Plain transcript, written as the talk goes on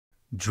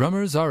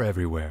Drummers are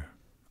everywhere,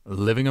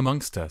 living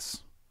amongst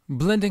us,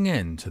 blending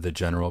in to the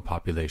general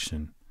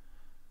population.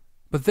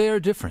 But they are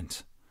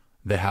different.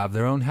 They have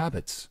their own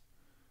habits,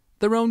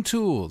 their own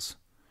tools,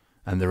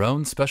 and their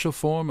own special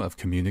form of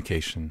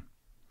communication.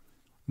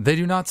 They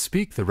do not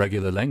speak the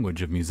regular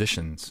language of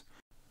musicians.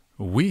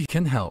 We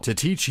can help to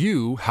teach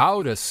you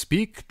how to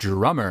speak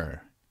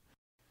drummer.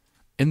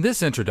 In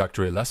this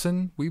introductory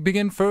lesson, we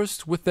begin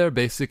first with their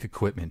basic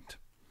equipment.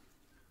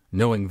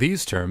 Knowing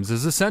these terms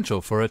is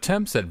essential for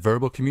attempts at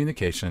verbal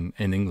communication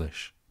in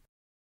English.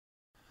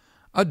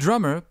 A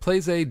drummer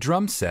plays a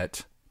drum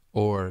set,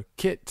 or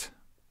kit.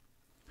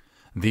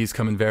 These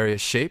come in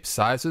various shapes,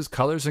 sizes,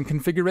 colors, and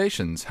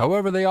configurations.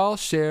 However, they all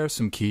share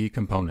some key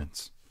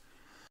components.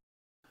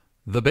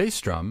 The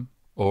bass drum,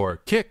 or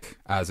kick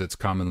as it's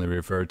commonly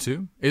referred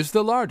to, is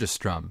the largest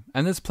drum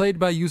and is played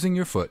by using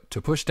your foot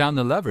to push down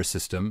the lever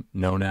system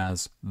known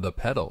as the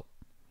pedal.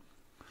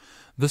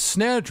 The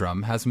snare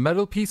drum has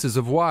metal pieces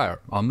of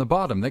wire on the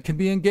bottom that can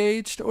be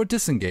engaged or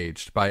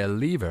disengaged by a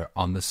lever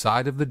on the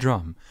side of the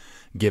drum,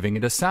 giving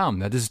it a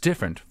sound that is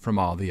different from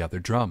all the other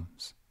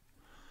drums.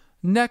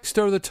 Next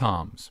are the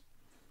toms.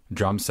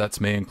 Drum sets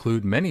may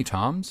include many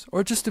toms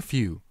or just a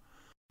few.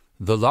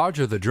 The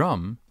larger the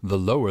drum, the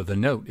lower the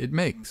note it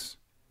makes.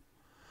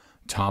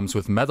 Toms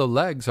with metal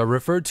legs are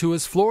referred to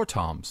as floor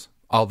toms,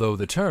 although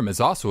the term is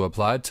also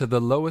applied to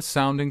the lowest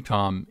sounding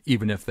tom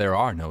even if there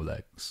are no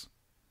legs.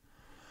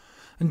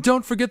 And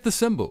don't forget the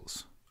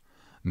cymbals.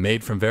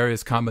 Made from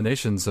various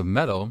combinations of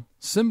metal,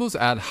 cymbals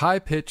add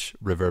high-pitch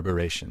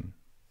reverberation.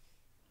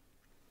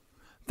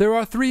 There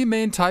are three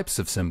main types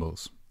of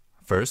cymbals.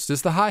 First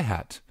is the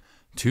hi-hat,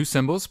 two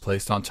cymbals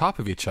placed on top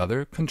of each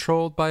other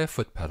controlled by a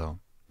foot pedal.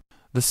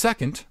 The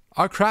second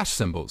are crash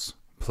cymbals,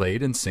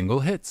 played in single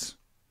hits.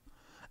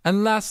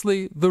 And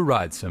lastly, the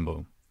ride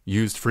cymbal,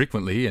 used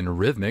frequently in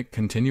rhythmic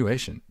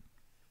continuation.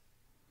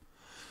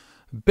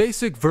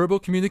 Basic verbal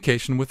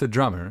communication with a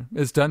drummer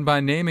is done by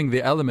naming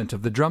the element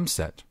of the drum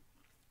set.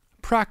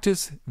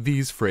 Practice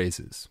these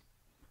phrases.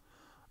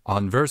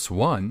 On verse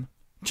 1,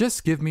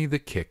 just give me the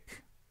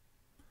kick.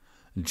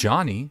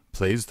 Johnny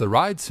plays the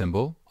ride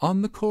cymbal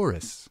on the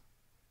chorus.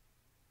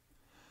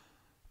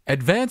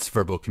 Advanced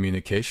verbal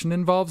communication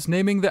involves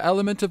naming the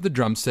element of the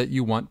drum set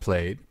you want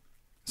played,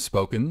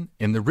 spoken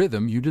in the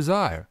rhythm you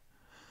desire.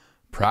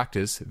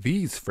 Practice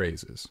these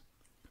phrases.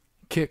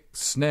 Kick,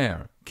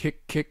 snare,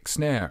 kick, kick,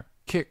 snare.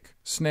 Kick,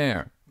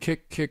 snare,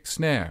 kick, kick,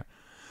 snare.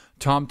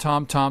 Tom,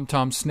 tom, tom,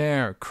 tom,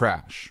 snare,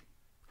 crash.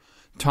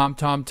 Tom,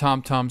 tom,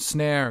 tom, tom,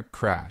 snare,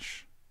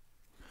 crash.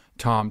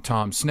 Tom,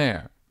 tom,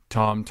 snare,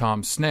 tom,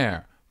 tom,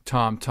 snare,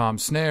 tom, tom,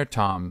 snare,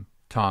 tom,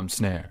 tom,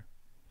 snare.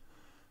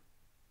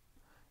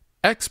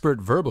 Expert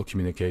verbal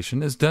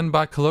communication is done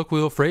by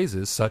colloquial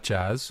phrases such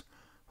as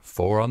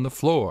 4 on the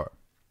floor,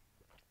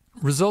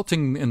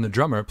 resulting in the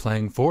drummer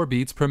playing 4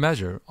 beats per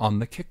measure on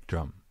the kick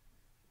drum.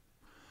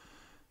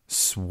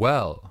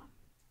 Swell,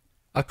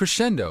 a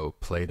crescendo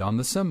played on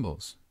the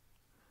cymbals.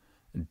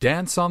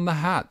 Dance on the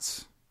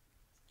hats.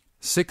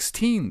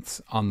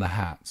 16ths on the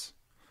hats.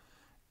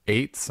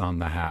 8ths on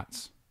the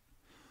hats.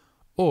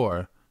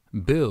 Or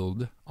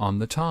build on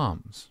the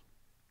toms.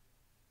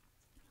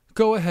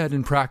 Go ahead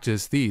and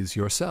practice these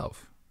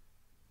yourself.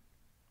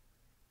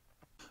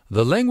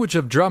 The language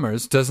of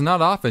drummers does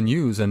not often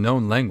use a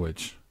known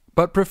language,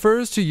 but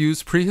prefers to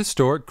use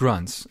prehistoric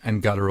grunts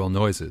and guttural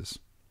noises.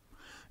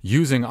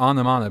 Using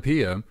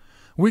onomatopoeia,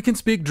 we can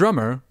speak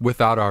drummer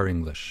without our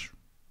English.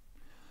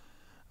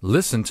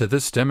 Listen to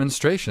this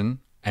demonstration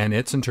and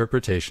its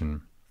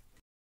interpretation.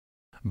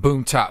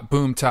 Boom tap,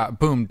 boom da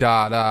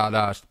da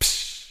da,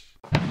 psh.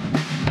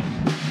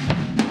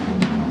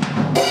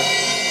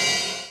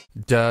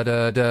 Da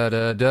da da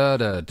da da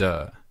da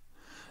da.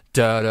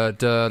 Da da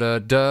da da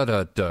da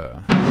da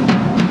da.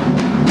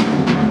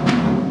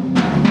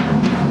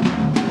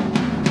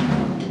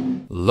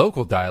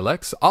 Local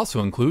dialects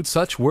also include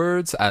such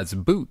words as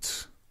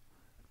boots,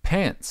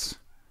 pants,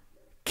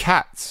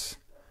 cats,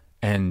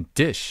 and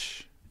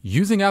dish.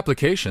 Using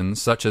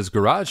applications such as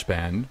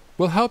GarageBand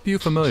will help you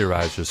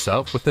familiarize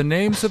yourself with the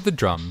names of the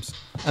drums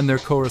and their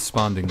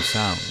corresponding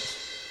sounds.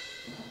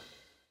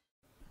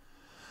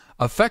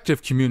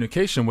 Effective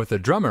communication with a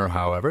drummer,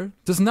 however,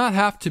 does not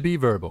have to be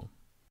verbal.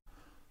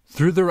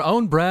 Through their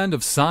own brand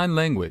of sign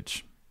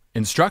language,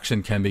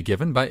 instruction can be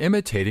given by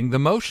imitating the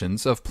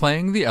motions of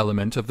playing the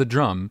element of the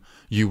drum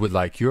you would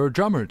like your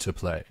drummer to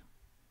play.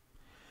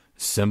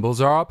 Cymbals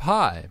are up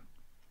high,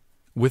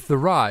 with the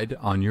ride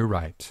on your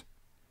right.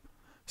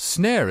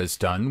 Snare is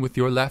done with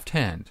your left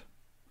hand.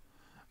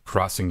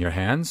 Crossing your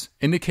hands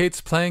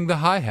indicates playing the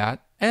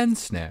hi-hat and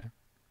snare.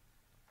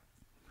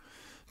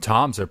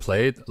 Toms are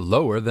played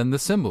lower than the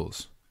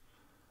cymbals.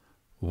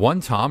 One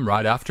tom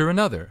right after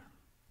another,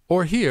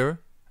 or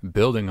here,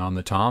 building on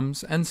the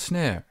toms and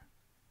snare.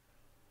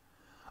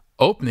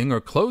 Opening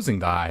or closing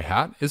the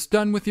hi-hat is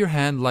done with your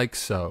hand like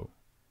so.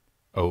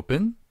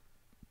 Open,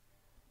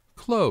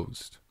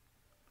 closed.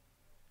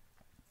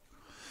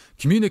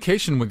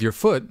 Communication with your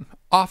foot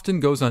often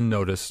goes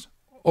unnoticed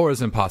or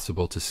is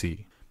impossible to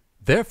see.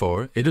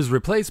 Therefore, it is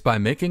replaced by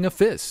making a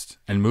fist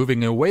and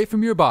moving away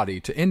from your body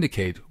to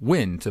indicate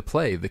when to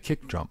play the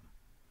kick drum.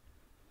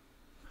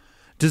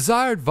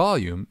 Desired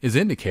volume is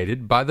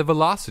indicated by the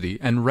velocity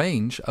and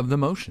range of the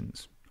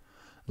motions.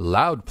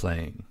 Loud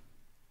playing.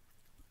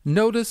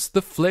 Notice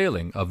the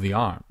flailing of the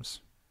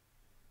arms.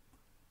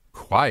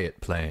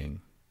 Quiet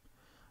playing.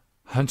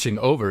 Hunching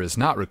over is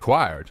not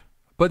required,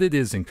 but it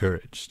is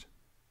encouraged.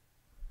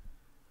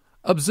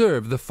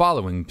 Observe the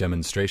following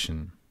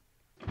demonstration.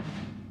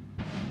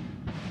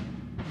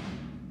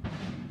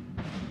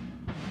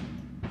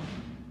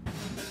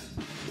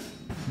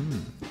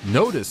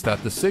 Notice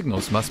that the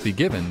signals must be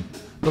given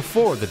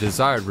before the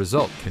desired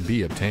result can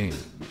be obtained.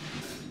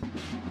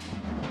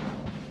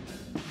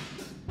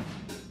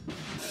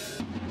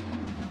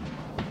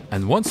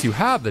 And once you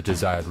have the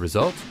desired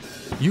result,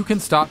 you can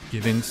stop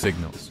giving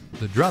signals.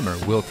 The drummer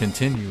will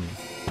continue.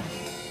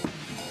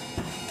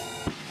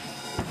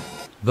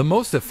 The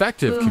most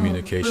effective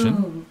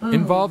communication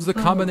involves the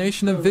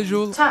combination of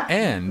visual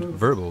and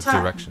verbal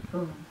direction.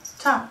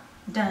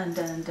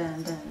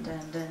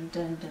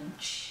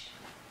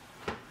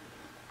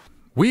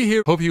 We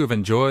here hope you have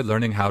enjoyed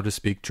learning how to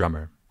speak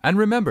drummer. And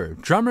remember,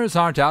 drummers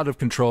aren't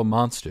out-of-control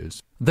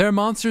monsters. They're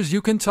monsters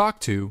you can talk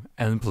to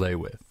and play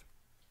with.